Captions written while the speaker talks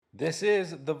This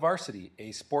is The Varsity,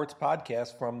 a sports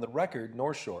podcast from The Record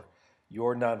North Shore,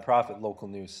 your nonprofit local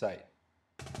news site.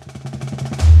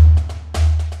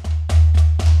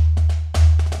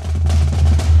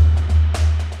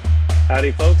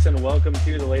 Howdy, folks, and welcome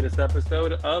to the latest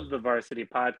episode of the Varsity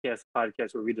Podcast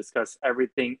where we discuss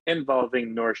everything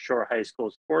involving North Shore High School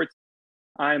sports.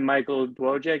 I'm Michael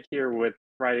Dwojek here with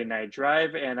Friday Night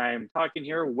Drive, and I am talking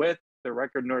here with the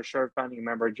Record North Shore founding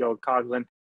member Joe Coughlin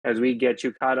as we get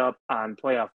you caught up on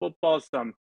playoff football,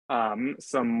 some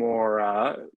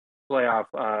more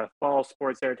playoff fall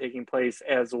sports that are taking place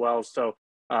as well. So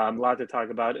a lot to talk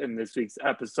about in this week's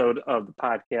episode of the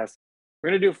podcast.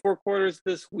 We're going to do 4 quarters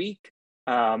this week.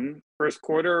 First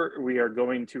quarter, we are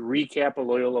going to recap a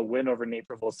Loyola win over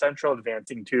Naperville Central,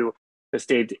 advancing to the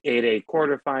state 8A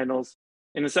quarterfinals.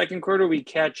 In the second quarter, we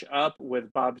catch up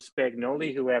with Bob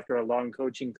Spagnoli, who after a long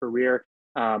coaching career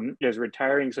is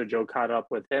retiring. So Joe caught up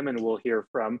with him, and we'll hear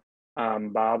from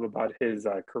Bob about his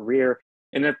career.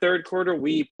 In the third quarter,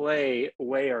 we play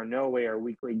Way or No Way, our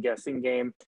weekly guessing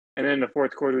game. And then in the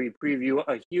fourth quarter, we preview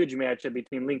a huge matchup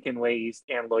between Lincoln-Way East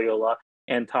and Loyola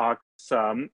and talk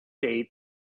some state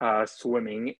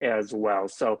swimming as well.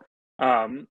 So why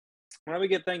don't we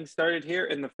get things started here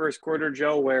in the first quarter,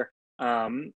 Joe, where I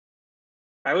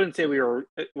wouldn't say we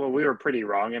were pretty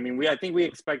wrong. I mean, I think we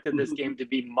expected this game to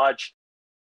be much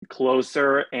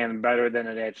closer and better than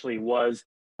it actually was.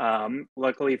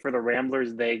 Luckily for the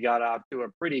Ramblers, they got off to a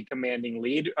pretty commanding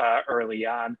lead early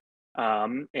on,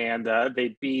 and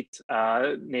they beat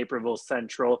Naperville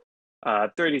Central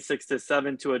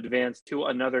 36-7 to advance to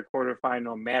another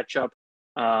quarterfinal matchup.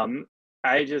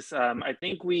 I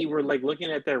think we were like looking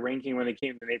at their ranking when it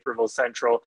came to Naperville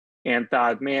Central and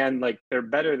thought, man, like they're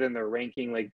better than their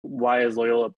ranking. Like, why is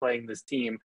Loyola playing this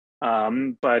team?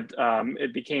 But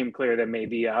it became clear that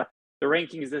maybe the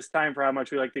rankings this time, for how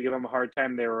much we like to give them a hard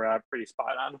time, they were pretty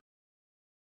spot on.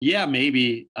 Yeah,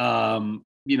 maybe. A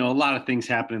lot of things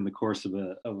happen in the course of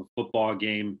a football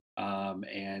game.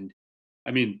 And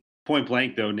I mean, point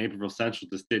blank, though, Naperville Central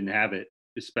just didn't have it,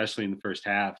 especially in the first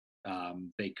half.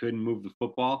 They couldn't move the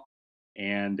football,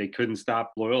 and they couldn't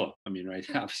stop Loyola. I mean, right?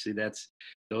 Obviously,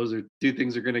 those are two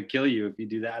things that are going to kill you if you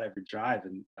do that every drive.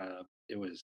 And it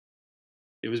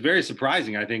was very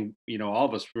surprising. I think all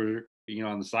of us were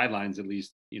on the sidelines, at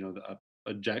least the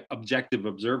objective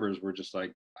observers were just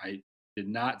like, I did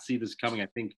not see this coming. I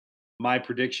think my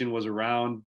prediction was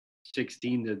around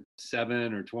 16-7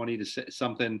 or 20 to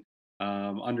something,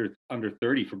 under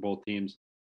 30 for both teams.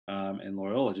 And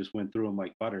Loyola just went through them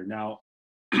like butter. Now,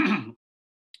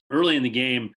 early in the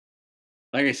game,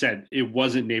 like I said, it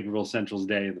wasn't Naperville Central's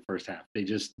day in the first half. They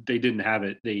didn't have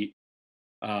it.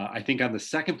 I think on the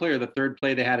second play or the third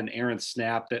play, they had an errant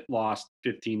snap that lost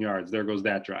 15 yards. There goes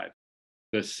that drive.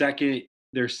 Their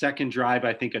second drive,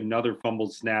 I think another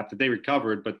fumbled snap that they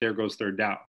recovered, but there goes third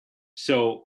down.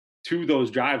 So 2 of those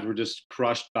drives were just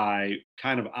crushed by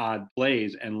kind of odd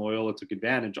plays, and Loyola took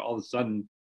advantage. All of a sudden,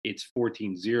 it's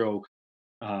 14-0,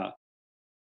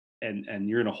 and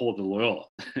you're in a hole to Loyola,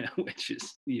 which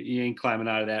is, you ain't climbing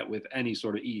out of that with any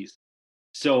sort of ease.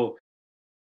 So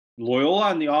Loyola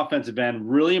on the offensive end,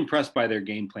 really impressed by their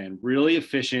game plan, really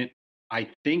efficient. I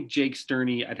think Jake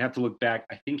Sterney, I'd have to look back,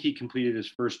 I think he completed his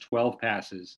first 12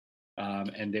 passes,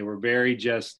 and they were very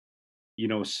just,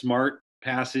 smart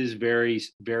passes, very,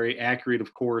 very accurate,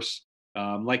 of course.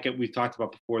 Like we've talked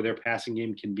about before, their passing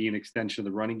game can be an extension of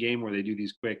the running game, where they do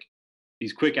these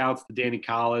quick outs to Danny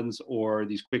Collins, or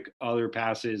these quick other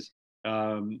passes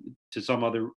to some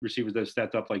other receivers that have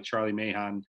stepped up, like Charlie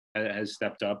Mahon has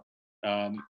stepped up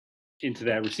into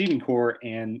that receiving core,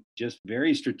 and just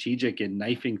very strategic and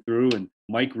knifing through. And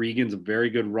Mike Regan's a very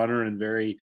good runner and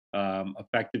very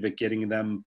effective at getting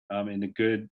them into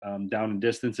good down and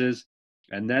distances.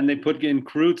 And then they put in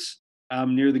Kreutz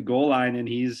near the goal line, and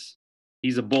he's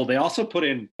a bull. They also put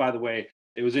in, by the way,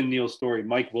 it was in Neil's story,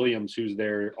 Mike Williams, who's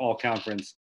their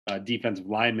all-conference defensive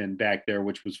lineman back there,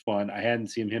 which was fun. I hadn't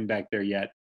seen him back there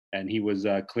yet, and he was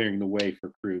clearing the way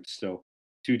for Kreutz. So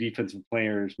 2 defensive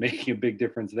players making a big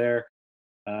difference there.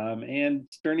 And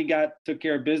Sterney took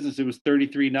care of business. It was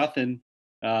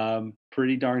 33-0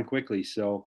 pretty darn quickly.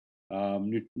 So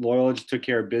Loyola just took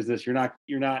care of business. You're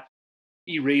not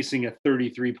erasing a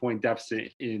 33-point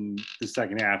deficit in the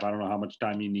second half. I don't know how much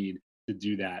time you need to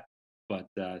do that. But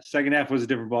second half was a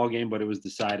different ball game, but it was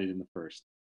decided in the first.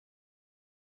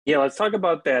 Yeah, let's talk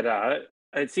about that.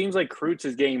 It seems like Kreutz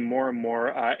is getting more and more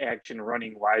action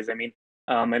running wise. I mean,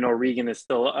 I know Regan is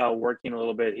still working a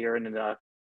little bit here, and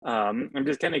I'm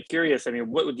just kind of curious. I mean,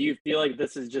 what do you feel like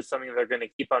this is just something they're going to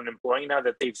keep on employing now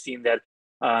that they've seen that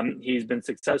he's been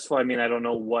successful? I mean, I don't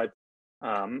know what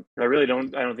I really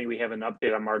don't. I don't think we have an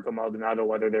update on Marco Maldonado,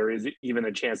 whether there is even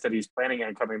a chance that he's planning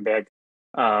on coming back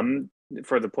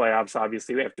for the playoffs.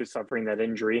 Obviously, after suffering that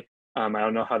injury, I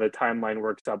don't know how the timeline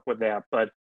works up with that,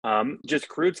 but just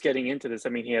Cruz getting into this. I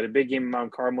mean, he had a big game in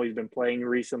Mount Carmel. He's been playing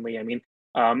recently. I mean,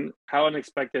 how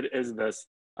unexpected is this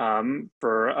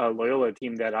for a Loyola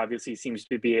team that obviously seems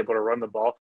to be able to run the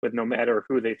ball with no matter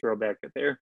who they throw back at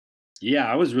there?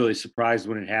 Yeah, I was really surprised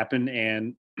when it happened,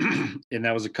 and and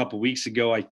that was a couple weeks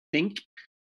ago. I think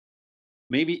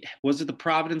maybe was it the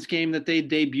Providence game that they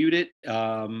debuted it?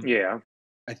 Yeah,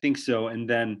 I think so, and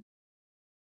then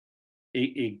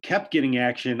it kept getting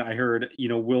action. I heard,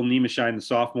 Will Nemeshine, the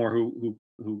sophomore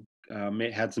who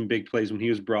had some big plays when he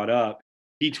was brought up.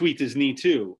 He tweaked his knee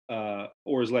too,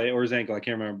 or his leg, or his ankle. I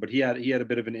can't remember, but he had a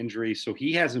bit of an injury, so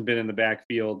he hasn't been in the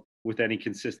backfield with any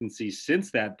consistency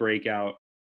since that breakout,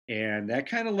 and that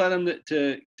kind of led him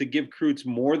to give Kreutz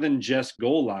more than just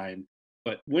goal line.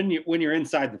 But when you're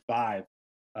inside the 5,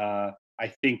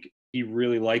 I think he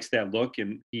really likes that look,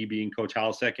 and he being Coach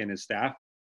Halasek and his staff.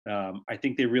 I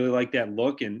think they really like that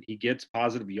look, and he gets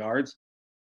positive yards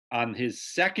on his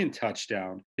second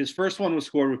touchdown. His first one was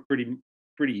scored with pretty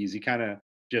easy, kind of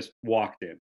just walked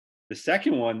in. The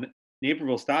second one,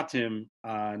 Naperville stopped him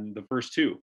on the first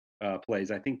 2 plays.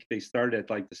 I think they started at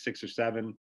like the 6 or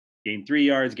 7, gained 3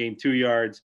 yards, gained 2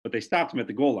 yards, but they stopped him at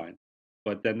the goal line.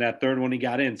 But then that third one he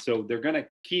got in, so they're going to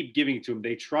keep giving it to him.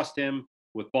 They trust him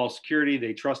with ball security.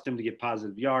 They trust him to get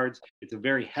positive yards. It's a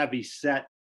very heavy set,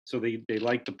 so they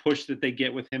like the push that they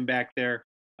get with him back there,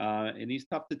 and he's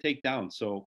tough to take down.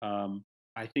 So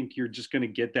I think you're just going to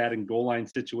get that in goal line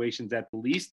situations at the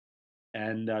least,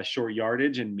 and short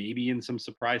yardage, and maybe in some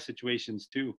surprise situations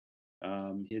too.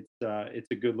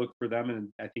 It's a good look for them, and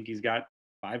I think he's got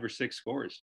 5 or 6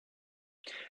 scores.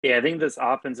 Yeah, I think this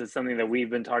offense is something that we've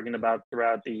been talking about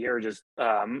throughout the year. Just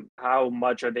how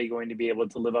much are they going to be able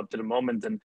to live up to the moment?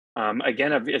 And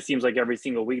again, it seems like every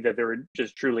single week that they were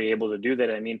just truly able to do that.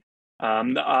 I mean,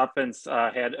 the offense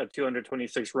had a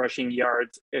 226 rushing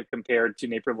yards compared to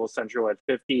Naperville Central at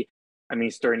 50. I mean,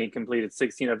 Sterney completed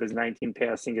 16 of his 19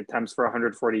 passing attempts for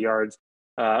 140 yards.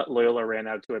 Loyola ran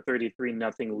out to a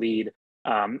 33-0 lead.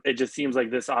 It just seems like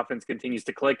this offense continues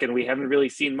to click, and we haven't really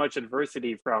seen much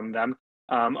adversity from them,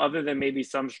 other than maybe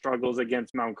some struggles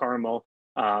against Mount Carmel.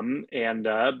 But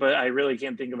I really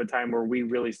can't think of a time where we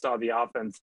really saw the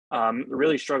offense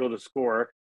really struggle to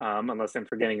score, unless I'm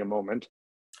forgetting a moment.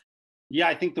 Yeah,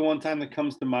 I think the one time that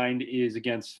comes to mind is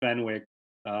against Fenwick,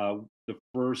 the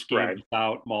first game Right.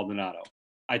 without Maldonado.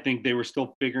 I think they were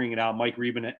still figuring it out. Mike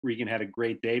Regan had a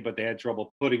great day, but they had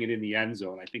trouble putting it in the end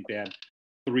zone. I think they had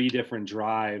 3 different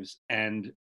drives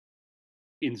and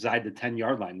inside the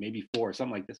 10-yard line, maybe 4,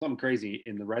 something like that, something crazy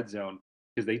in the red zone,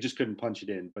 because they just couldn't punch it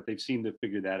in. But they've seemed to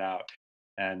figure that out,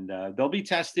 and they'll be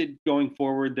tested going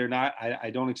forward. They're not. I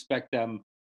don't expect them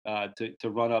to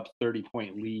run up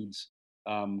 30-point leads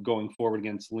going forward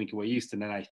against Lincoln-Way East, and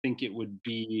then I think it would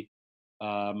be.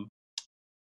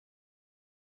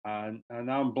 Now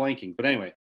I'm blanking, but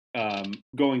anyway,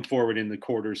 going forward in the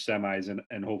quarters, semis,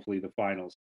 and hopefully the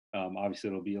finals. Obviously,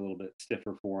 it'll be a little bit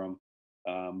stiffer for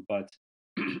them, but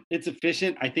it's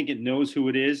efficient. I think it knows who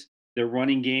it is. Their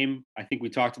running game, I think we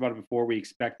talked about it before. We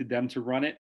expected them to run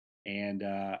it, and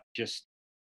just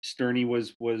Sterney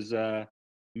was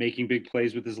making big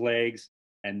plays with his legs,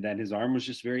 and then his arm was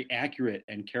just very accurate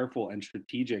and careful and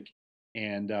strategic.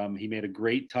 And he made a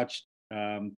great touch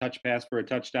pass for a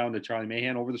touchdown to Charlie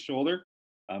Mahan over the shoulder.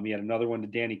 He had another one to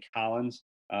Danny Collins.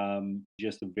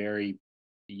 Just a very,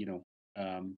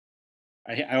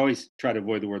 I always try to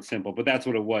avoid the word simple, but that's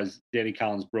what it was. Danny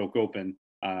Collins broke open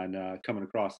on coming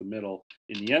across the middle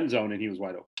in the end zone, and he was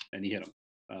wide open, and he hit him.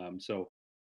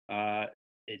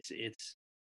 It's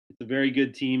a very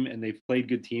good team, and they've played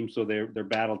good teams, so they're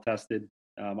battle tested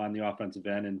on the offensive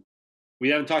end. And we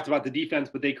haven't talked about the defense,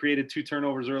 but they created 2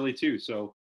 turnovers early too.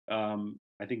 So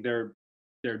I think they're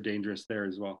dangerous there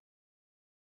as well.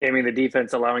 I mean, the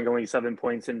defense allowing only 7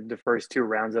 points in the first 2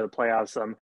 rounds of the playoffs.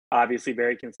 Obviously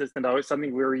very consistent. Always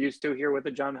something we were used to here with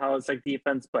the John Halasek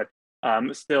defense, but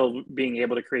still being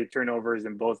able to create turnovers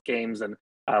in both games and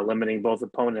limiting both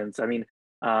opponents. I mean,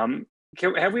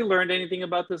 have we learned anything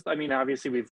about this? I mean,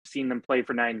 obviously we've seen them play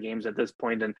for 9 games at this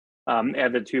point, and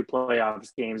add the 2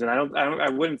 playoffs games, and I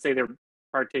wouldn't say they're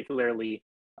particularly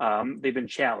they've been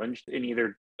challenged in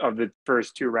either of the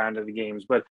first 2 rounds of the games,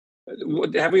 but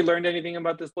have we learned anything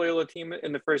about this Loyola team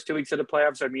in the first 2 weeks of the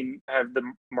playoffs? I mean, have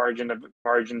the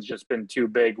margins just been too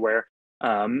big where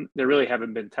they really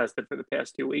haven't been tested for the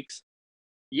past 2 weeks?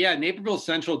 Yeah, Naperville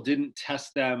Central didn't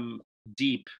test them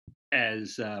deep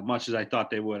as much as I thought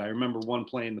they would. I remember one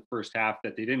play in the first half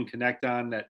that they didn't connect on,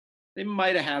 that they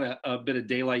might have had a bit of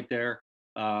daylight there,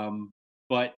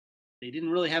 but they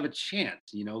didn't really have a chance.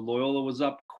 Loyola was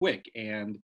up quick,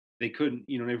 and they couldn't.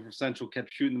 Naperville Central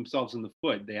kept shooting themselves in the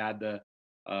foot. They had the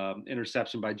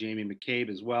interception by Jamie McCabe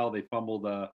as well. They fumbled.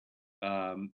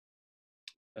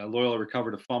 Loyola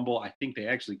recovered a fumble. I think they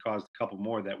actually caused a couple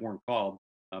more that weren't called,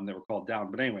 that were called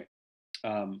down. But anyway,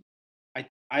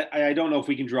 I don't know if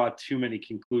we can draw too many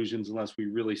conclusions unless we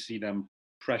really see them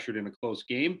pressured in a close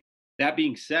game. That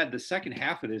being said, the second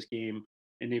half of this game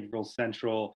in Naperville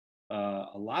Central,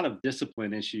 a lot of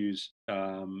discipline issues,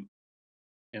 and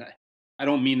I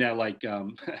don't mean that like,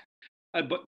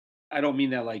 but I don't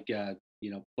mean that like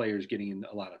players getting in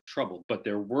a lot of trouble. But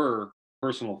there were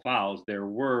personal fouls. There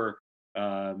were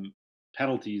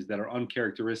penalties that are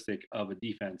uncharacteristic of a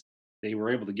defense. They were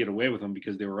able to get away with them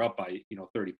because they were up by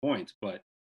 30 points, but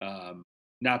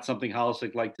not something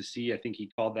Hollistick liked to see. I think he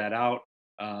called that out.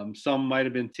 Some might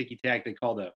have been ticky-tack. They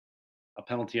called a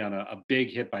penalty on a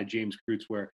big hit by James Kreutz,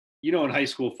 where in high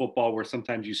school football, where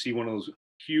sometimes you see one of those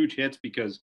huge hits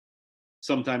because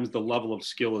sometimes the level of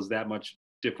skill is that much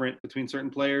different between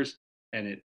certain players,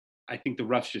 and I think the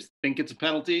refs just think it's a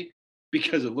penalty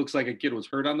because it looks like a kid was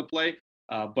hurt on the play,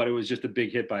 but it was just a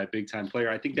big hit by a big-time player.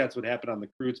 I think that's what happened on the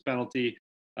Kreutz penalty,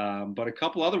 but a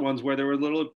couple other ones where there were a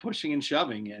little pushing and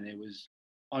shoving, and it was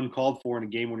uncalled for in a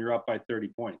game when you're up by 30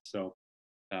 points. So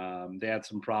they had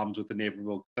some problems with the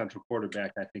Naperville Central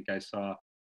quarterback. I think I saw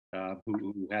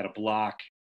who had a block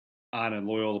on a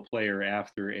Loyola player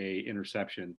after a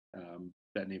interception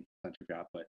that Naperville Central got,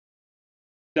 but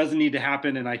doesn't need to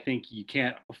happen. And I think you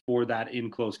can't afford that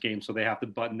in close games, so they have to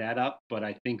button that up. But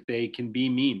I think they can be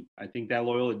mean. I think that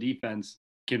Loyola defense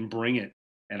can bring it,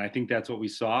 and I think that's what we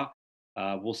saw.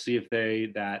 We'll see if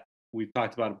we've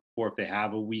talked about it before. If they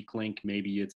have a weak link,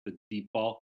 maybe it's the deep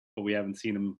ball, but we haven't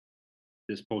seen them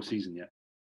this postseason yet.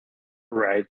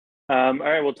 Right. All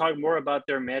right. We'll talk more about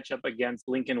their matchup against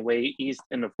Lincoln-Way East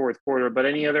in the fourth quarter. But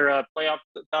any other playoff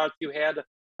thoughts you had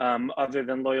other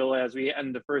than Loyola as we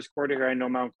end the first quarter here? I know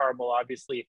Mount Carmel,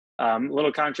 obviously, a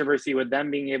little controversy with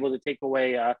them being able to take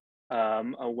away a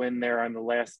win there on the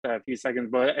last few seconds.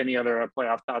 But any other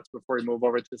playoff thoughts before we move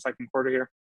over to the second quarter here?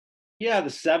 Yeah, the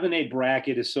 7A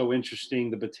bracket is so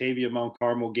interesting. The Batavia-Mount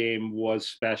Carmel game was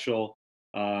special.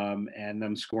 And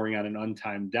them scoring on an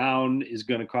untimed down is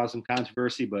going to cause some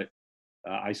controversy, but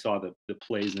I saw the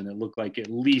plays and it looked like at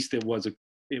least it was a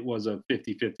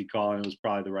 50-50 call, and it was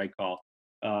probably the right call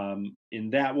in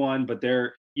that one. But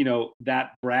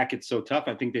that bracket's so tough.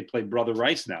 I think they play Brother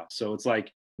Rice now, so it's like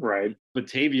right.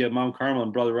 Batavia, Mount Carmel,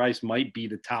 and Brother Rice might be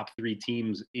the top three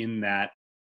teams in that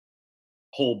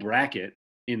whole bracket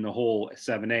in the whole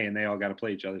 7A, and they all got to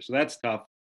play each other, so that's tough.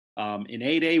 In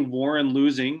 8A, Warren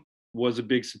losing was a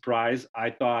big surprise. I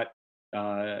thought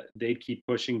they'd keep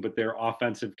pushing, but their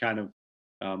offensive kind of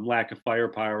lack of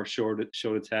firepower showed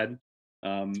its head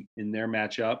in their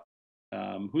matchup.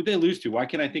 Who'd they lose to? Why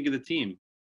can't I think of the team?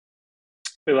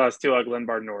 We lost to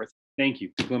Glenbard North. Thank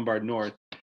you, Glenbard North.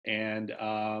 And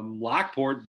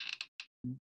Lockport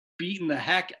beating the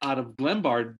heck out of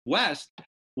Glenbard West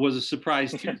was a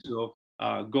surprise too. So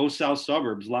go South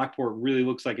Suburbs. Lockport really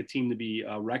looks like a team to be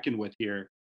reckoned with here.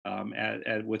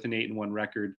 With an 8-1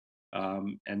 record,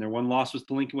 and their one loss was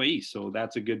to Lincoln-Way East, so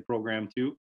that's a good program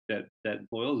too that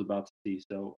Loyola is about to see.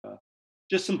 So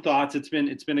just some thoughts. It's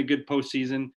been a good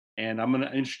postseason, and I'm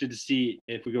interested to see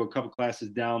if we go a couple classes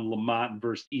down, Lamont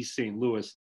versus East St.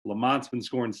 Louis. Lamont's been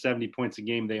scoring 70 points a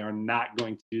game. They are not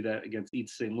going to do that against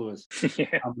East St. Louis. Yeah.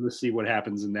 I'm going to see what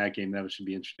happens in that game. That should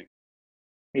be interesting.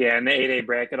 Yeah, and the 8A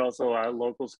bracket also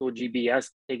local school GBS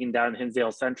taking down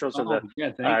Hinsdale Central. So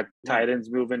Titans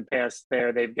moving past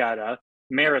there. They've got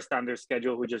Marist on their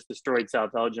schedule, who just destroyed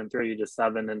South Elgin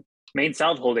 30-7, and Maine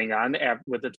South holding on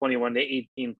with the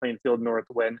 21-18 Plainfield North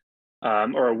win,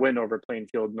 or a win over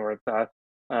Plainfield North.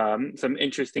 Some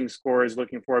interesting scores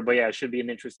looking forward, but yeah, it should be an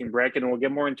interesting bracket, and we'll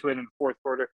get more into it in the fourth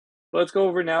quarter. But let's go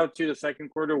over now to the second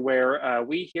quarter, where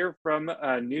we hear from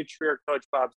new Trier coach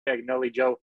Bob Spagnelli.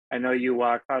 Joe, I know you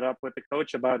caught up with the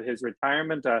coach about his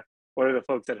retirement. What are the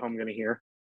folks at home going to hear?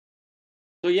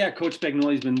 So yeah, Coach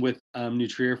Spagnoli's been with New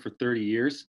Trier for 30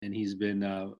 years, and he's been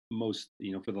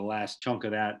for the last chunk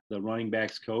of that, the running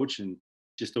backs coach, and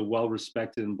just a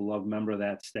well-respected and beloved member of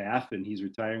that staff. And he's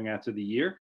retiring after the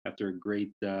year, after a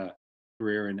great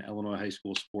career in Illinois high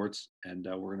school sports. And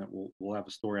we'll have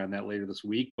a story on that later this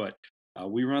week. But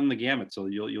we run the gamut, so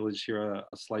you'll just hear a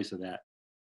slice of that.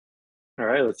 All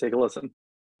right, let's take a listen.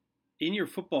 In your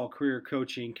football career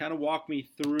coaching, kind of walk me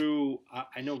through,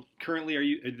 I know currently are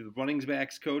you the running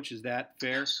backs coach, is that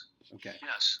fair? Yes. Okay.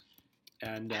 Yes.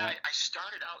 And I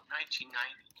started out in 1990.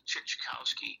 Chick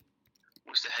Chikowski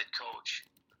was the head coach.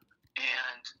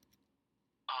 And,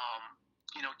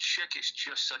 Chick is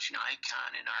just such an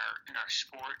icon in our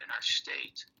sport, in our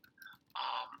state.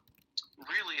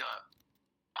 Really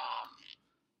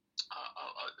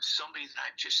somebody that I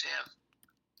just have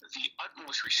the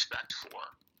utmost respect for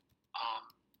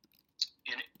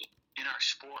in our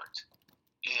sport.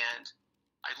 And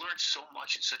I learned so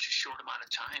much in such a short amount of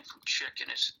time from Chick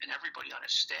and everybody on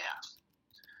his staff.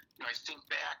 I think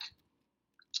back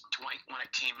to when I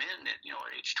came in at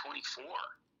age 24,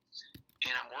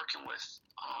 and I'm working with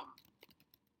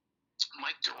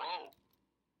Mike DeRoe,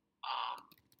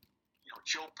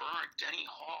 Joe Byrne, Denny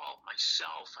Hall,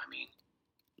 myself.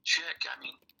 Chick.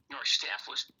 Our staff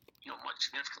was much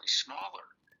significantly smaller.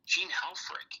 Gene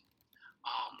Helfrich,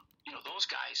 those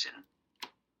guys, and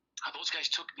how those guys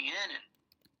took me in, and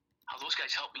how those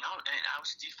guys helped me out. And I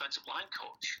was a defensive line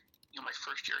coach. My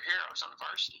first year here, I was on the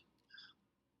varsity.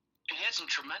 And had some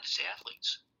tremendous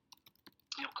athletes.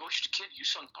 Coached a kid,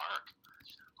 Yusung Park,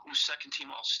 who was second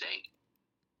team All-State.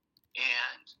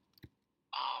 And,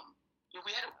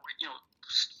 we had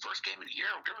first game of the year,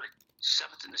 we were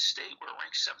seventh in the state. We were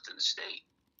ranked seventh in the state.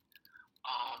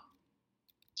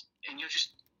 And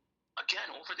just,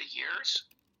 again, over the years,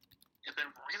 I've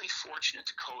been really fortunate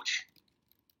to coach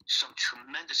some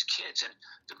tremendous kids. And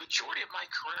the majority of my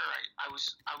career, I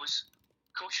was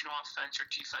coaching offense or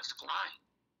defensive line.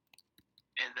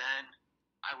 And then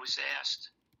I was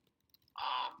asked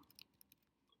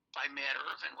by Matt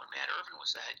Irvin, when Matt Irvin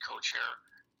was the head coach here,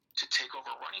 to take over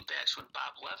running backs when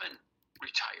Bob Levin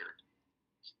retired.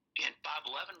 And Bob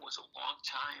Levin was a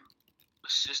long-time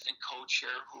assistant coach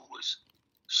here who was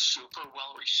super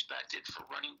well respected for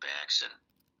running backs and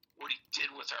what he did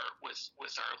with our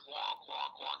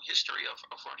long history of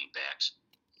running backs.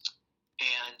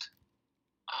 And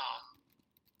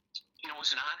it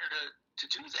was an honor to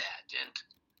do that. And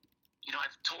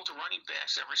I've told the running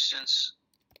backs ever since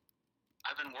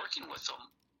I've been working with them,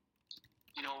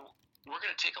 we're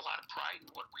going to take a lot of pride in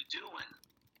what we do, and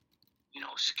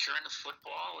securing the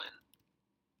football and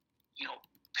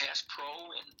pass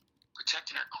pro and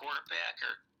protecting our quarterback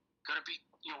are going to be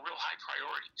real high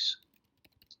priorities.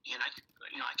 And I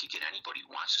could get anybody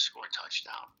who wants to score a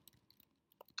touchdown,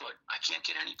 but I can't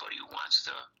get anybody who wants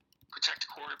to protect the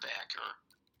quarterback or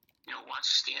wants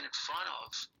to stand in front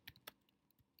of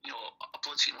a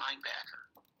blitzing linebacker.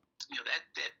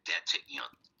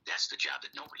 That's the job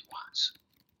that nobody wants.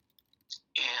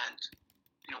 And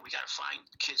we got to find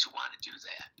kids who want to do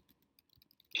that,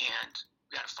 and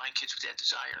we got to find kids with that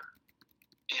desire.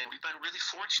 And we've been really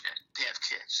fortunate to have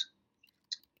kids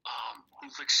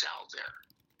who've excelled there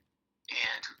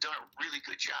and who've done a really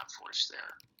good job for us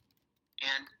there.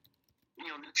 And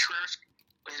New Trier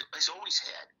has always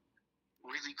had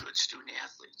really good student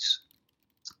athletes,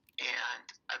 and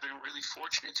I've been really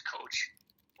fortunate to coach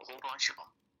a whole bunch of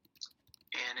them.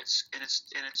 And it's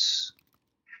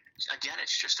again,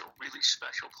 it's just a really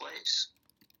special place.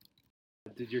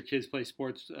 Did your kids play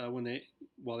sports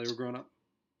while they were growing up?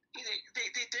 They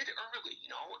did early,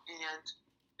 and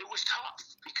it was tough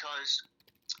because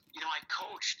I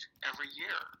coached every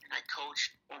year, and I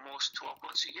coached almost 12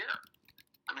 months a year.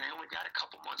 I only got a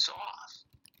couple months off,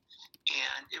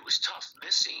 and it was tough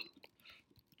missing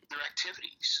their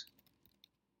activities.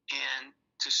 And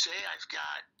to say I've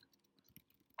got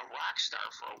a rock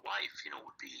star for a wife,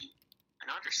 would be an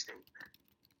understatement.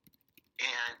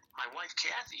 And my wife,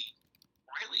 Kathy,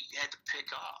 really had to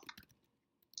pick up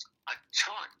a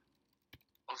ton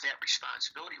of that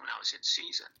responsibility when I was in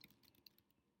season.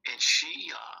 And she,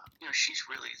 she's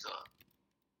really the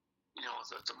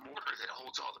mortar that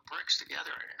holds all the bricks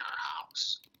together in our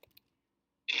house.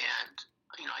 And,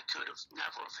 I could have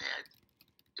never have had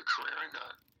the career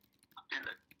in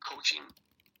the coaching,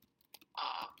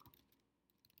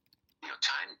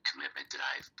 time commitment that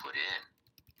I've put in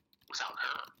without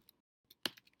her.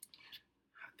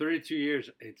 32 years.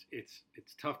 It's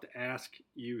tough to ask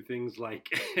you things like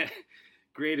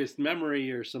greatest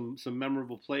memory or some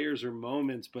memorable players or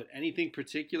moments, but anything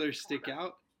particular stick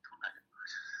out?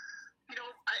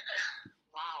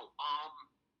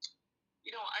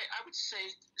 I would say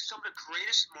some of the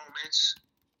greatest moments,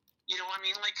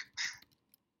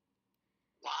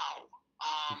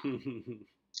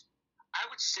 I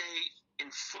would say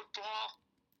in football,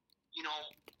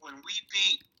 when we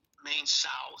beat Maine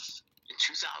South in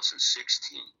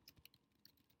 2016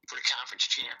 for the conference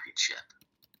championship,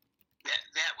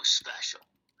 that was special.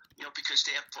 Because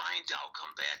to have Brian Dow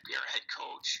come back, be our head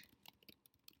coach,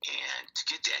 and to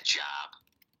get that job,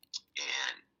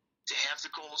 and to have the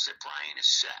goals that Brian has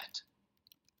set,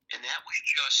 and that was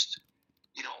just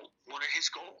one of his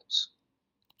goals.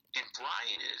 And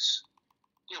Brian is,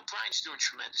 Brian's doing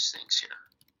tremendous things here.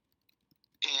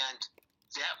 And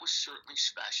that was certainly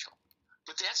special.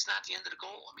 But that's not the end of the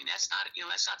goal. I mean, that's not the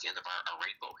end of our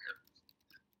rainbow here.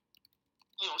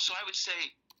 So I would say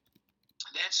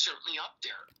that's certainly up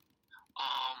there.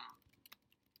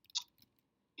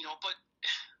 But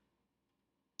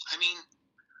I mean,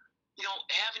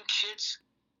 having kids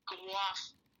go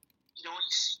off, you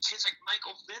see kids like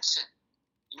Michael Vincent,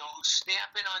 who's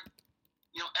snapping on,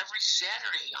 every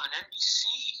Saturday on NBC,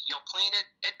 playing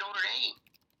at Notre Dame.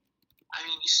 I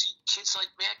mean, you see kids like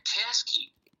Matt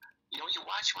Caskey, you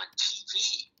watch him on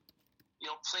TV,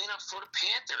 playing up for the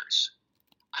Panthers.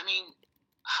 I mean,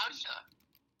 how do you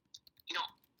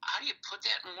put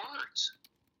that in words?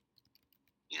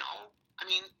 I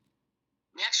mean,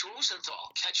 Max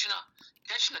Rosenthal catching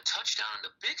a touchdown in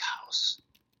the big house.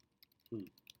 And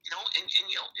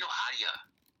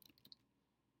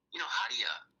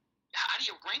how do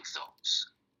you rank those?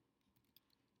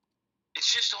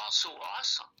 It's just all so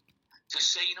awesome to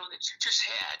say, that you just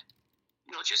had,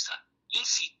 just a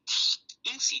teensy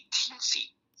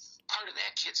part of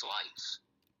that kid's life.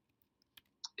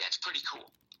 That's pretty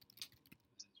cool.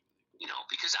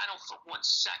 Because I don't for 1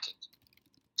 second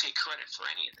take credit for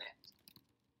any of that.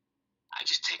 I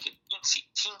just take an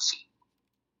teensy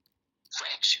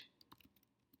fraction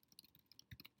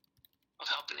of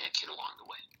helping that kid along the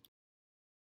way.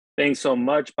 Thanks so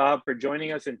much, Bob, for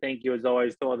joining us. And thank you, as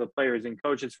always, to all the players and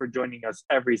coaches for joining us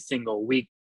every single week.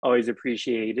 Always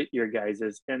appreciate it, your guys'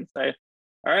 insight.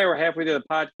 All right, we're halfway through the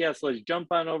podcast. Let's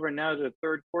jump on over now to the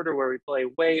third quarter where we play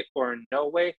Way or No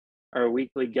Way, our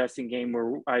weekly guessing game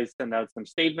where I send out some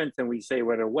statements and we say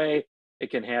whether way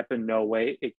it can happen, no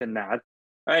way it cannot.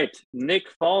 All right, Nick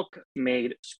Falk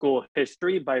made school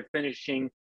history by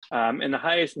finishing in the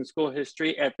highest in school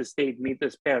history at the state meet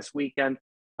this past weekend.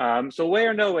 So way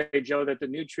or no way, Joe, that the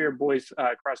New Trier boys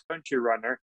cross-country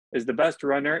runner is the best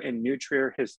runner in New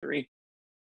Trier history?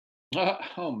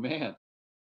 Oh, man.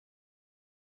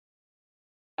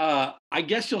 I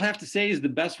guess you'll have to say he's the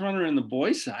best runner in the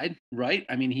boys' side, right?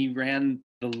 I mean, he ran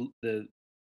the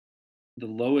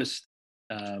lowest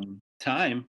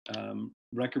time,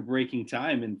 record-breaking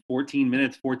time in 14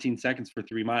 minutes, 14 seconds for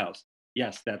 3 miles.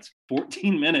 Yes, that's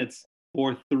 14 minutes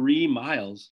for 3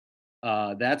 miles.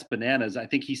 That's bananas. I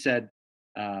think he said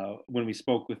when we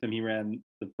spoke with him, he ran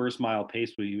the first mile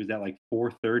pace where he was at like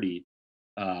 4:30.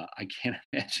 I can't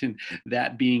imagine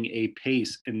that being a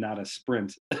pace and not a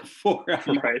sprint for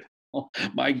right. Oh,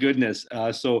 my goodness.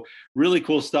 So really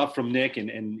cool stuff from Nick,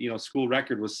 and school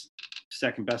record was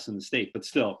second best in the state, but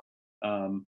still,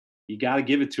 you got to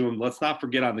give it to him. Let's not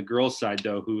forget on the girls' side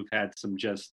though, who've had some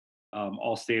just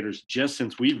all-staters just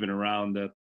since we've been around,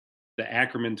 the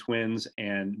Ackerman twins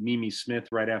and Mimi Smith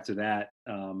right after that.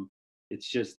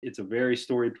 It's a very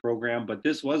storied program, but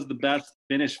this was the best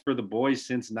finish for the boys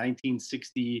since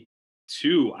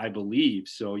 1962, I believe.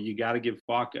 So you got to give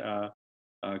Falk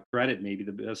credit, maybe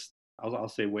the best. I'll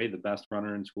say Way the best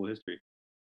runner in school history.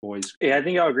 Boys. Yeah, I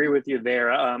think I'll agree with you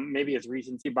there. Maybe it's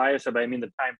recency bias, but I mean,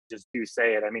 the time just do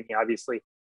say it. I mean, he obviously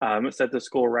set the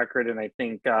school record, and I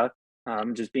think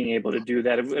just being able to do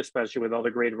that, especially with all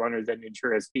the great runners that New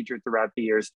Trier has featured throughout the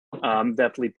years,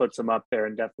 definitely puts him up there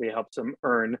and definitely helps him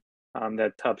earn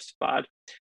that tough spot.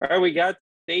 All right, we got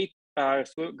state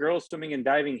girls swimming and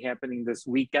diving happening this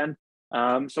weekend.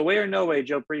 So way or no way,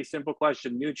 Joe, pretty simple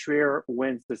question. New Trier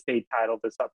wins the state title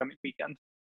this upcoming weekend.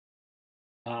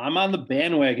 I'm on the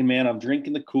bandwagon, man. I'm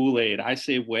drinking the Kool-Aid. I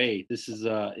say Way. This is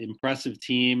an impressive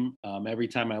team. Every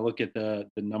time I look at the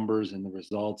numbers and the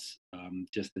results,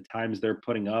 just the times they're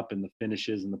putting up and the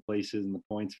finishes and the places and the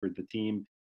points for the team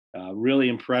really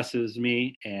impresses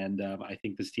me. And I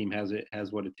think this team has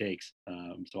what it takes.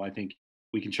 So I think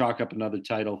we can chalk up another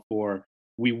title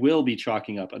we will be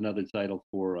chalking up another title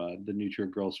for the New Trier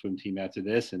girls swim team after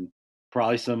this, and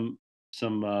probably some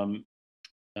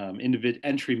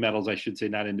entry medals, I should say,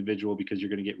 not individual, because you're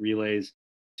going to get relays,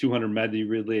 200 medley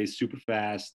relays, super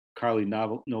fast. Carly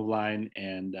Noveline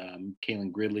and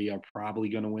Kaylin Gridley are probably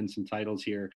going to win some titles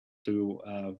here. So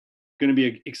going to be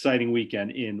an exciting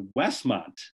weekend in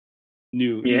Westmont.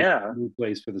 New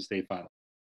place for the state final.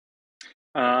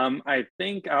 I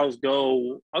think I'll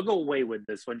go Way with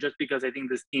this one, just because I think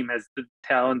this team has the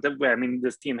talent. I mean,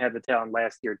 this team had the talent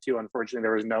last year too. Unfortunately,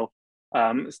 there was no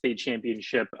state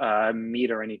championship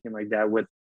meet or anything like that with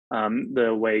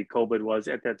the way COVID was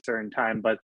at that certain time.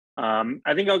 But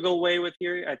I think I'll go Way with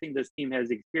here. I think this team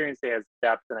has experience, they have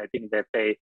depth, and I think that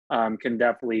they can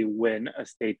definitely win a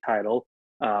state title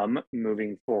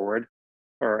moving forward,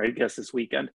 or I guess this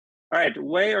weekend. All right,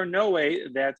 way or no way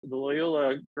that the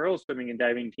Loyola girls swimming and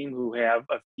diving team, who have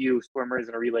a few swimmers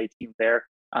and a relay team there,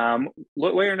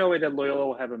 way or no way that Loyola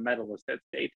will have a medalist at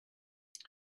state?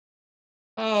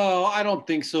 Oh, I don't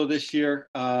think so this year.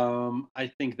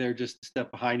 I think they're just a step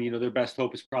behind. You know, their best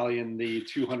hope is probably in the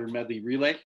 200 medley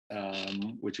relay,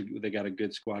 which they got a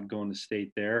good squad going to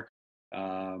state there.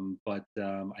 But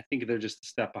I think they're just a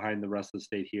step behind the rest of the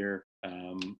state here.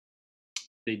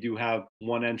 They do have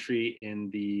one entry in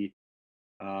the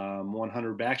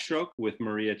 100 backstroke with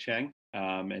Maria Cheng,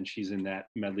 and she's in that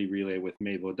medley relay with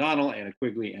Maeve O'Donnell, Anna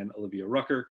Quigley, and Olivia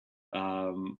Rucker.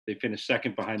 They finished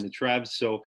second behind the Trebs,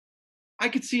 so I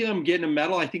could see them getting a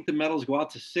medal. I think the medals go out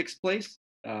to sixth place,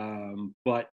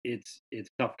 but it's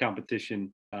tough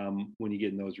competition when you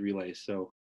get in those relays.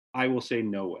 So I will say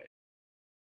no way.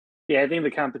 Yeah, I think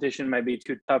the competition might be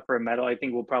too tough for a medal. I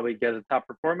think we'll probably get a top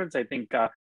performance. I think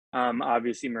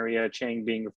obviously Maria Chang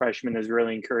being a freshman is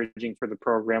really encouraging for the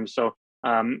program. So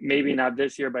maybe not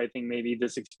this year, but I think maybe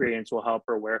this experience will help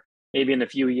her where maybe in a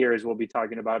few years we'll be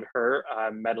talking about her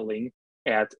medaling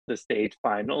at the state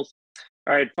finals.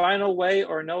 All right, final way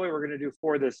or no way we're going to do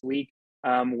for this week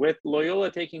with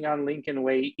Loyola taking on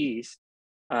Lincoln-Way East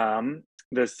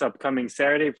this upcoming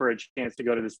Saturday for a chance to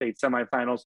go to the state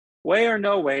semifinals. Way or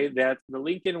no way that the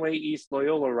Lincoln-Way East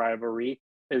Loyola rivalry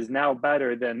is now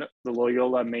better than the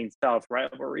Loyola Maine South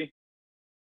rivalry?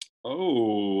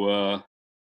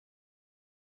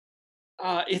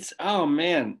 It's oh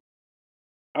man.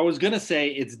 I was gonna say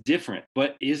it's different,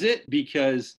 but is it?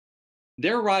 Because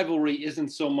their rivalry isn't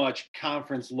so much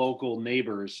conference local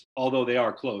neighbors, although they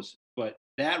are close, but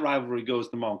that rivalry goes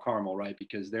to Mount Carmel, right?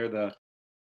 Because they're the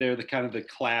kind of the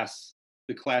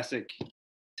classic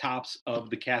tops of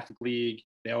the Catholic League.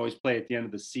 They always play at the end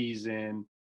of the season.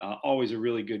 Always a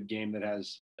really good game that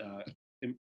has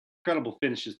incredible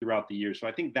finishes throughout the year. So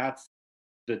I think that's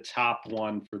the top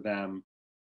one for them.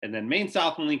 And then Maine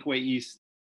South and Lincoln-Way East.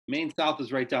 Maine South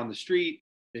is right down the street.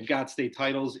 They've got state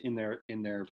titles in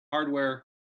their hardware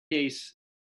case.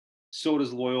 So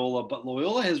does Loyola, but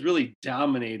Loyola has really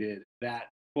dominated that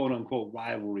quote unquote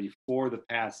rivalry for the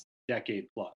past decade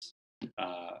plus.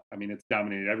 I mean, it's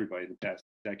dominated everybody the past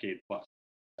decade plus,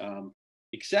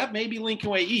 except maybe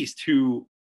Lincoln-Way East, who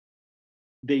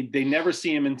they never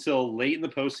see him until late in the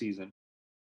postseason.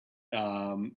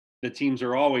 The teams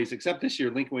are always, except this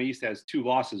year, Lincoln-Way East has 2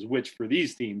 losses, which for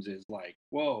these teams is like,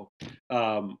 whoa.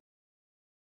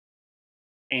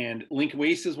 And Lincoln-Way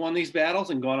East has won these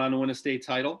battles and gone on to win a state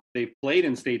title. They've played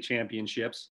in state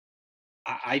championships.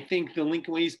 I think the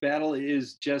Lincoln-Way East battle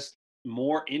is just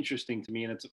more interesting to me.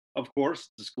 And it's, of course,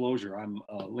 disclosure, I'm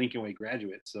a Lincoln-Way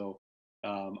graduate. So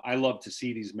I love to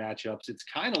see these matchups. It's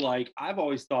kind of like, I've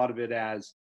always thought of it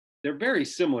as they're very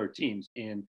similar teams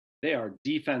and they are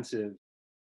defensive.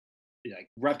 Like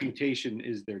reputation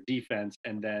is their defense,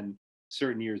 and then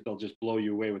certain years they'll just blow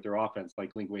you away with their offense, like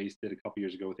Lincoln-Way East did a couple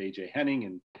years ago with AJ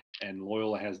Henning, and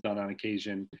Loyola has done on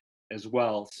occasion as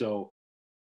well. So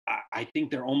I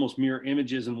think they're almost mirror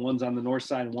images, and one's on the north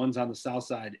side and one's on the south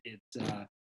side.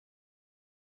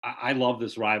 I love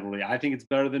this rivalry. I think it's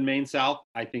better than Maine South.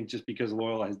 I think just because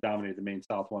Loyola has dominated the Maine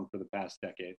South one for the past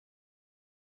decade.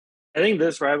 I think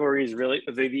this rivalry is really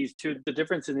the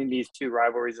difference in these two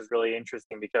rivalries is really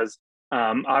interesting because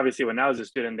obviously when I was a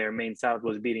student there, Maine South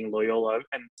was beating Loyola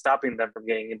and stopping them from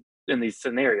getting in these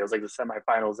scenarios like the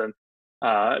semifinals and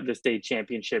the state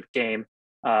championship game.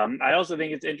 I also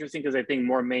think it's interesting because I think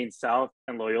more Maine South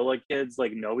and Loyola kids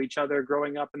like know each other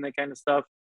growing up and that kind of stuff.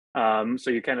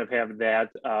 So you kind of have that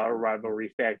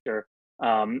rivalry factor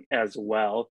as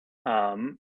well.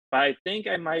 But I think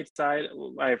I might side.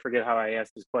 I forget how I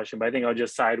asked this question, but I think I'll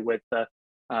just side with the.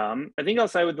 I think I'll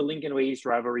side with the Lincoln-Way East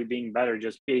rivalry being better,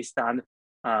 just based on,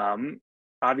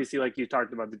 obviously, like you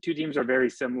talked about, the two teams are very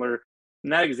similar,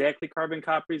 not exactly carbon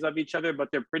copies of each other, but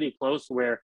they're pretty close.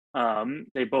 Where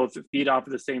they both feed off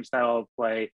of the same style of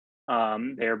play.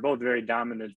 They are both very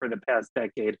dominant for the past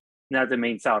decade. Not that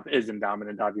Maine South isn't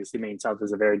dominant. Obviously, Maine South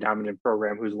is a very dominant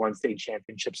program who's won state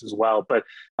championships as well. But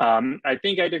I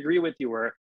think I'd agree with you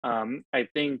where. I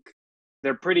think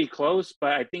they're pretty close,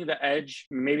 but I think the edge,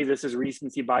 maybe this is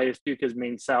recency bias too, because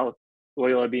Maine South,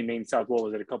 Loyola beat Maine South, what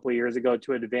was it, a couple of years ago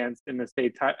to advance in the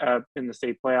state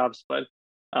playoffs. But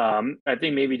I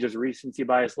think maybe just recency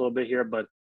bias a little bit here, but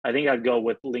I think I'd go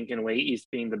with Lincoln-Way East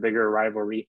being the bigger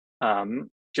rivalry,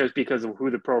 just because of who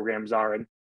the programs are and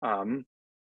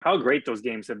how great those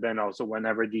games have been also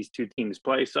whenever these two teams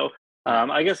play. So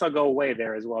I guess I'll go away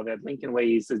there as well. That Lincoln-Way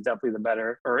East is definitely the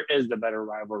better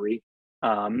rivalry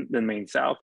than Maine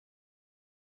South.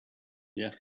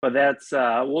 Yeah, but that's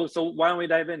so why don't we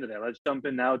dive into that? Let's jump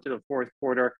in now to the fourth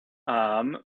quarter.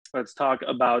 let's talk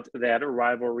about that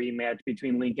rivalry match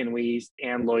between Lincoln-Way East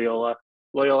and Loyola.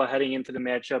 Loyola heading into the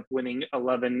matchup, winning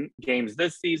 11 games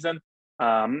this season,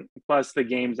 plus the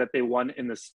games that they won in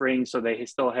the spring. So they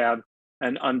still have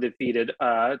an undefeated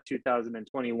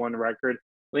 2021 record.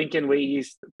 Lincoln-Way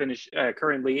East finished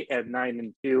currently at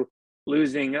 9-2,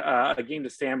 losing a game to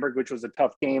Sandburg, which was a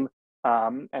tough game.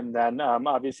 And then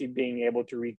obviously being able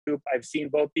to recoup. I've seen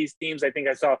both these teams. I think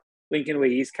I saw Lincoln-Way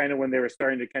East kind of when they were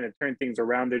starting to kind of turn things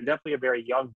around. They're definitely a very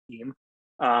young team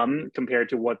compared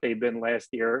to what they've been last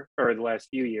year or the last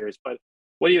few years. But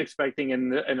what are you expecting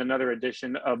in another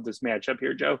edition of this matchup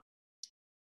here, Joe?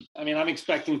 I mean, I'm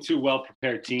expecting two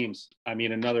well-prepared teams. I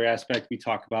mean, another aspect we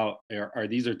talk about are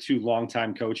these are two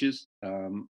longtime coaches.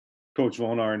 Coach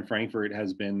Volnar in Frankfurt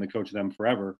has been the coach of them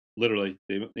forever, literally.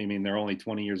 They're only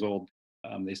 20 years old.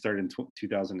 They started in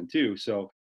 2002.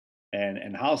 So,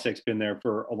 and Halisek's been there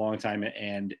for a long time,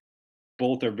 and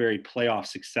both are very playoff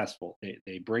successful.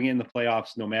 They bring in the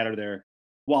playoffs no matter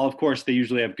while of course they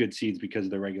usually have good seeds because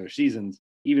of their regular seasons.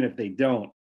 Even if they don't,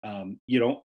 you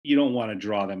don't want to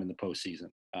draw them in the postseason.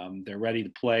 They're ready to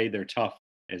play. They're tough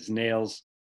as nails,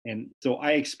 and so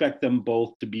I expect them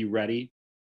both to be ready.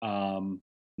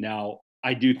 Now,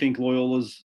 I do think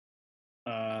Loyola's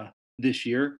this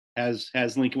year has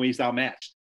Lincoln-Way East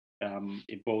outmatched,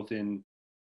 both in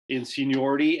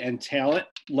seniority and talent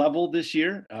level this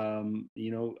year.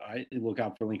 I look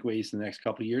out for Lincoln-Way East in the next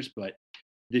couple of years, but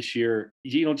this year,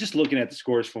 just looking at the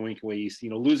scores for Lincoln-Way East,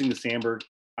 losing to Sandburg,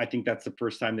 I think that's the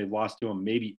first time they've lost to them,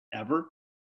 maybe ever.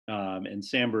 And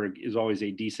Sandburg is always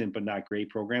a decent but not great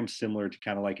program, similar to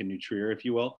kind of like a New Trier, if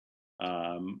you will,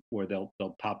 where they'll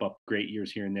pop up great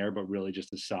years here and there, but really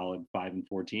just a solid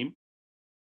 5-4 team.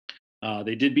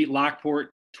 They did beat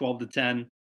Lockport 12-10,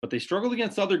 but they struggled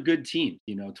against other good teams.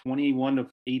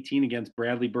 21-18 against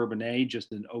Bradley Bourbonnais,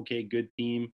 just an okay, good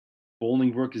team.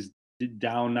 Bolingbrook is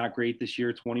down, not great this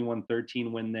year.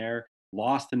 21-13 win there.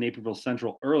 Lost to Naperville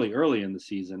Central early in the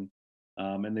season.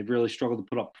 And they've really struggled to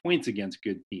put up points against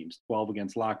good teams. 12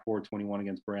 against Lockport, 21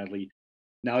 against Bradley.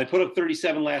 Now, they put up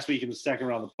 37 last week in the second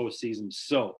round of the postseason.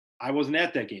 So I wasn't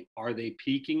at that game. Are they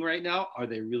peaking right now? Are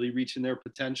they really reaching their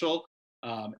potential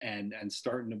and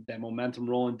starting that momentum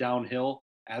rolling downhill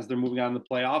as they're moving on to the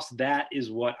playoffs? That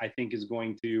is what I think is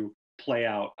going to play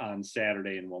out on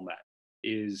Saturday in Wilmette.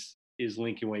 Is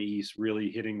Lincoln-Way East really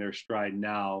hitting their stride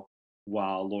now,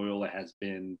 while Loyola has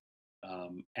been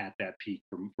at that peak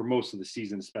for most of the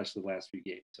season, especially the last few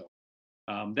games. So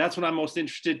that's what I'm most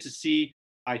interested to see.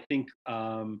 I think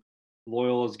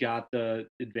Loyola's got the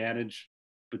advantage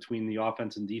between the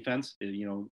offense and defense.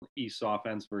 East's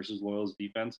offense versus Loyola's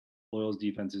defense. Loyola's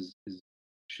defense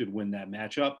should win that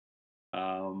matchup.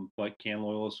 But can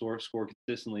Loyola score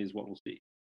consistently is what we'll see.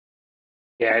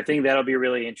 Yeah, I think that'll be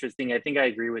really interesting. I think I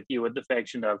agree with you with the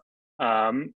faction of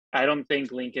I don't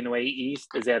think Lincoln-Way East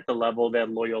is at the level that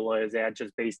Loyola is at,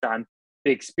 just based on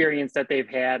the experience that they've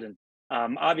had. And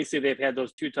obviously they've had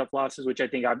those two tough losses, which I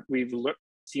think we've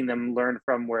seen them learn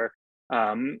from, where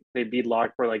they beat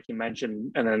Lockport, like you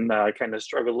mentioned, and then kind of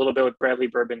struggled a little bit with Bradley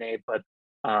Bourbonnais. But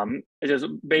just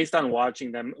based on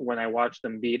watching them, when I watched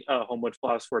them beat Homewood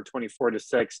Phosphor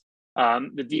 24-6,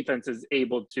 the defense is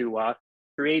able to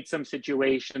create some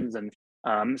situations, and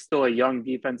still a young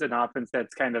defense and offense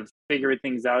that's kind of figured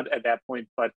things out at that point.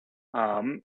 But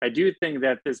I do think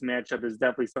that this matchup is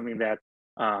definitely something that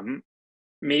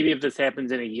maybe if this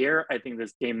happens in a year, I think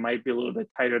this game might be a little bit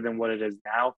tighter than what it is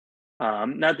now.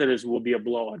 Not that this will be a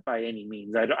blowout by any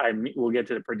means. We'll get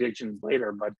to the predictions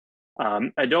later, but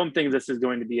I don't think this is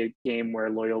going to be a game where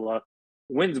Loyola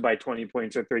wins by 20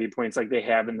 points or 30 points like they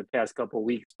have in the past couple of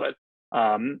weeks. But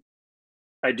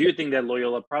I do think that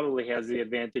Loyola probably has the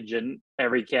advantage in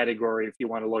every category if you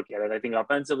want to look at it. I think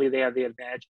offensively they have the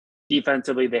advantage.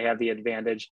 Defensively they have the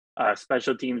advantage.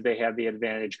 Special teams, they have the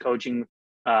advantage. Coaching,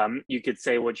 you could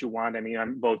say what you want. I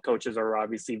mean, both coaches are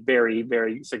obviously very,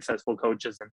 very successful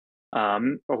coaches,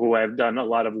 and who have done a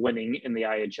lot of winning in the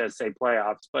IHSA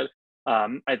playoffs. But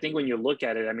I think when you look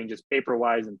at it, I mean, just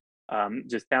paper-wise and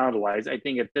just talent-wise, I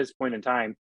think at this point in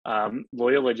time,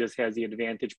 Loyola just has the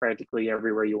advantage practically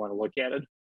everywhere you want to look at it.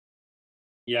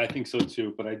 Yeah, I think so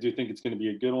too. But I do think it's going to be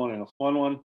a good one and a fun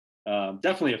one.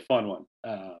 Definitely a fun one.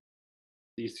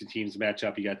 These two teams match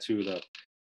up. You got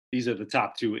these are the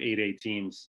top two 8A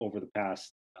teams over the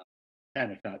past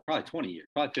 10, if not probably 20 years,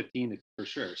 probably 15 for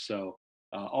sure. So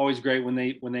always great when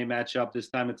they match up. This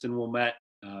time it's in Wilmette.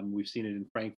 We've seen it in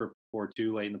Frankfurt before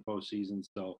too, late in the postseason.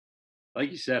 So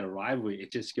like you said, a rivalry.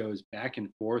 It just goes back and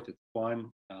forth. It's fun.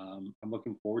 I'm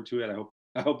looking forward to it.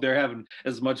 I hope they're having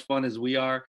as much fun as we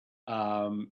are.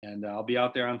 And I'll be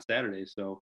out there on Saturday.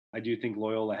 So I do think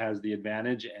Loyola has the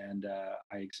advantage, and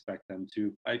I expect them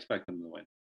to win.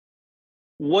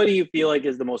 What do you feel like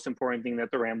is the most important thing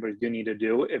that the Ramblers do need to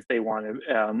do if they want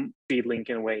to beat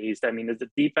Lincoln-Way East? I mean, is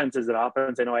it defense, is it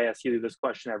offense? I know I ask you this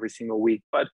question every single week,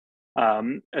 but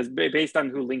as based on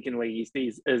who Lincoln-Way East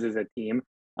is as a team,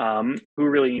 who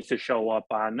really needs to show up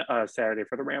on Saturday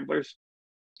for the Ramblers?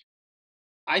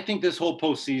 I think this whole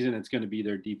postseason it's going to be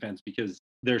their defense, because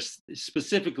they're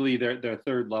specifically their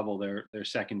third level, their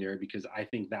secondary, because I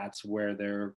think that's where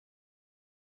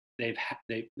they've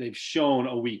shown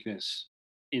a weakness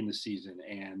in the season,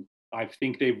 and I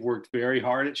think they've worked very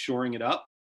hard at shoring it up,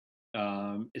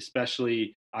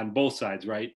 especially on both sides,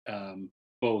 right?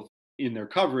 Both in their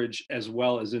coverage as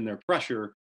well as in their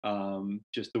pressure,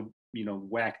 just to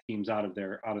whack teams out of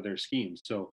their schemes.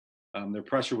 So their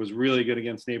pressure was really good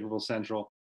against Naperville Central.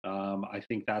 I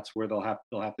think that's where they'll have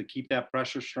to keep that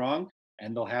pressure strong,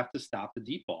 and they'll have to stop the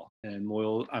deep ball. And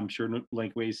Loyola, I'm sure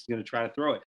Lincoln-Way is going to try to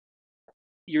throw it.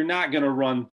 You're not going to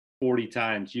run 40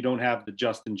 times. You don't have the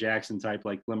Justin Jackson type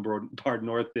like Glenbard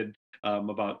North did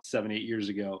about 7-8 years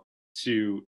ago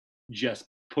to just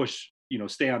push,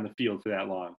 stay on the field for that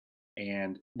long.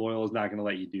 And Loyola is not going to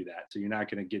let you do that. So you're not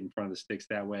going to get in front of the sticks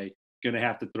that way. Going to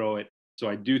have to throw it. So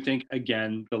I do think,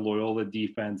 again, the Loyola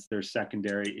defense, their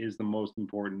secondary, is the most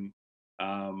important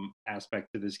aspect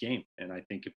to this game. And I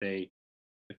think if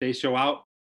they show out,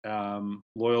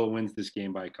 Loyola wins this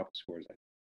game by a couple scores.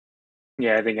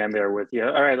 Yeah, I think I'm there with you.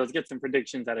 All right, let's get some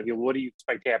predictions out of you. What do you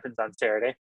expect happens on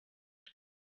Saturday?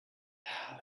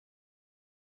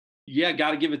 Yeah,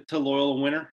 got to give it to Loyola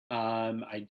winner.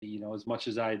 As much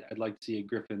as I'd like to see a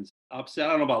Griffins upset, I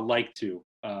don't know about like to,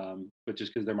 but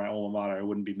just because they're my alma mater, I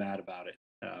wouldn't be mad about it.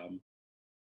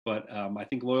 But I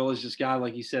think Loyola's just got,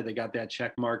 like you said, they got that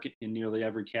check mark in nearly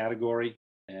every category,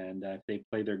 and if they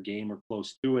play their game or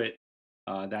close to it,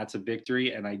 that's a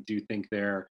victory. And I do think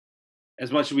they're,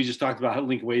 as much as we just talked about how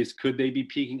Lincoln-Way East, could they be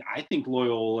peaking? I think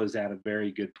Loyola is at a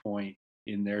very good point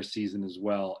in their season as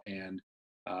well, and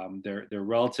they're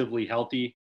relatively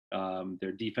healthy.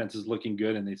 Their defense is looking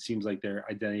good, and it seems like their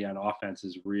identity on offense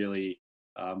is really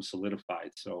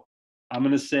solidified. So I'm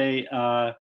going to say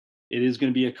it is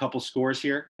going to be a couple scores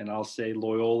here, and I'll say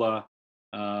Loyola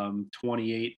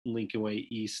 28, Lincoln-Way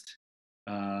East.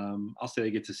 I'll say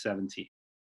they get to 17.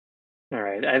 All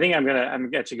right, I think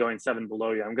I'm actually going 7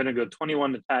 below you. I'm gonna go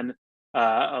 21-10,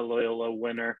 a Loyola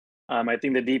winner. I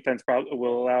think the defense probably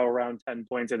will allow around 10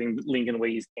 points. I think Lincoln-Way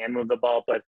East can move the ball,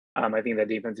 but I think that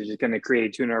defense is just going to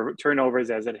create turnovers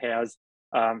as it has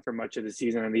for much of the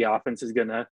season, and the offense is going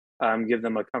to give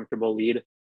them a comfortable lead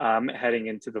heading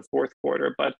into the fourth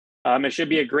quarter. But it should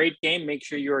be a great game. Make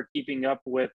sure you are keeping up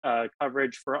with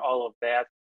coverage for all of that,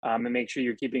 and make sure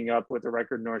you're keeping up with the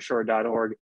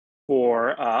recordnorthshore.org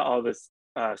for all this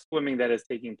swimming that is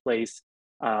taking place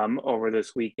over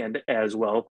this weekend as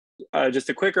well. Just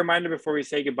a quick reminder before we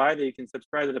say goodbye that you can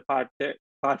subscribe to the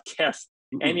podcast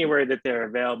anywhere that they're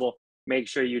available. Make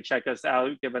sure you check us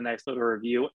out, give a nice little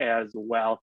review as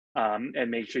well,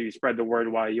 and make sure you spread the word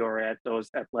while you're at those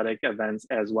athletic events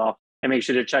as well. And make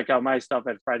sure to check out my stuff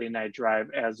at Friday Night Drive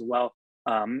as well.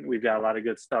 We've got a lot of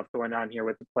good stuff going on here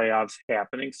with the playoffs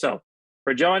happening. So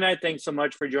for Joe and I, thanks so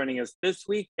much for joining us this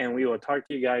week, and we will talk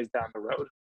to you guys down the road.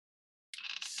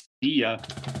 See ya.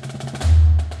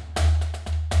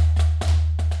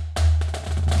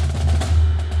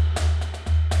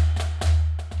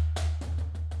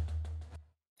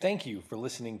 Thank you for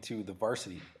listening to The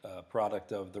Varsity,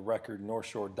 product of the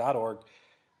recordnorthshore.org,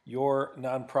 your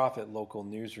nonprofit local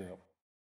newsroom.